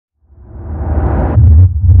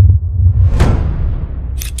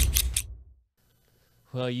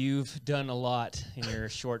Well, you've done a lot in your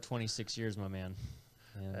short 26 years, my man.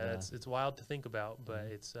 And, it's wild to think about, but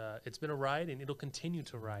it's been a ride, and it'll continue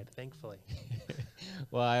to ride, thankfully.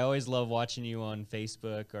 Well, I always love watching you on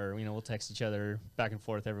Facebook, or we'll text each other back and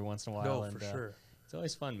forth every once in a while. No, and, for sure. It's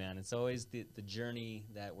always fun, man. It's always the journey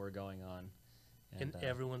that we're going on. And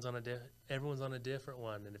everyone's on a different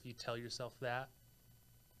one, and if you tell yourself that,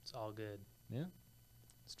 it's all good. Yeah,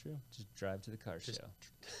 it's true. Just drive to the car show.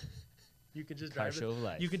 You can just car drive show of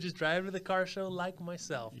life. You can just drive to the car show like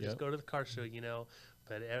myself. Yep. Just go to the car show,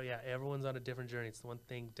 But yeah, everyone's on a different journey. It's the one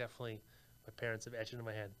thing definitely my parents have etched into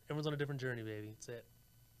my head. Everyone's on a different journey, baby. That's it.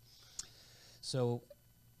 So,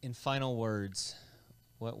 in final words,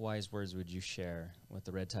 what wise words would you share with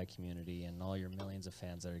the Red Tie community and all your millions of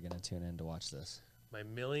fans that are going to tune in to watch this? My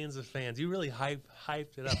millions of fans. You really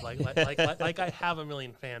hyped it up like I have a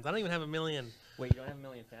million fans. I don't even have a million. Wait, you don't have a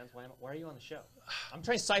million fans? Why are you on the show? I'm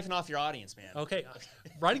trying to siphon off your audience, man. Okay,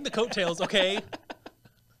 riding the coattails, okay.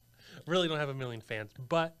 Really don't have a million fans.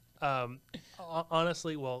 But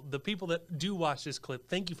honestly, well, the people that do watch this clip,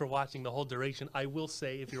 thank you for watching the whole duration. I will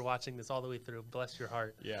say, if you're watching this all the way through, bless your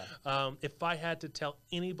heart. Yeah. If I had to tell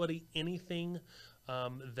anybody anything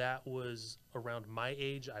that was around my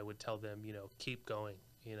age, I would tell them, keep going.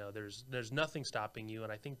 There's nothing stopping you,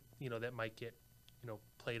 and I think that might get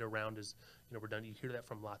played around as we're done. You hear that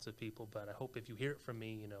from lots of people, but I hope if you hear it from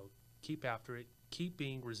me, keep after it. Keep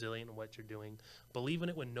being resilient in what you're doing. Believe in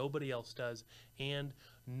it when nobody else does, and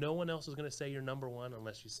no one else is going to say you're number one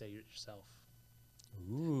unless you say it yourself.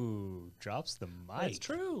 Ooh, drops the mic. It's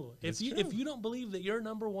true. If you don't believe that you're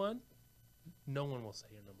number one, no one will say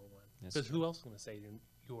you're number one. Because who else is going to say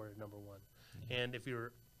you're number one? Yeah. And if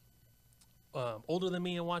you're older than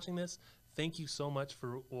me and watching this, thank you so much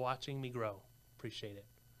for watching me grow. Appreciate it.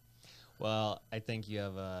 Well, I think you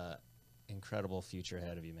have a incredible future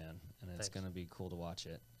ahead of you, man, and it's going to be cool to watch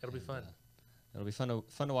it. It'll be fun. It'll be fun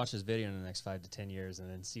to watch this video in the next 5 to 10 years, and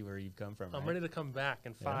then see where you've come from. I'm ready to come back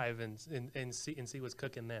in 5 and see what's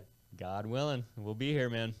cooking then. God willing, we'll be here,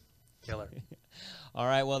 man. Killer. All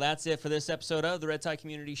right, well, that's it for this episode of the Red Tie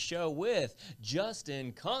Community Show with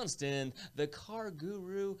Justin Constant, the car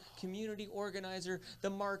guru, community organizer, the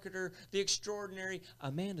marketer, the extraordinary,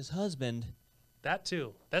 Amanda's husband. That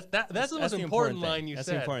too. That's the most important line you said. That's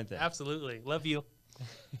the important thing. Absolutely. Love you.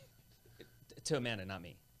 To Amanda, not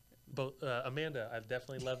me. Both Amanda, I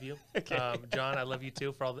definitely love you. Okay. John, I love you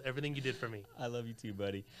too for everything you did for me. I love you too,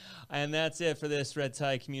 buddy. And that's it for this Red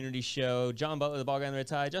Tie Community Show. John Butler, the ball guy in the Red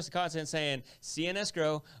Tie, Justin Constant saying, see you in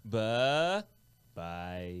escrow. Bye.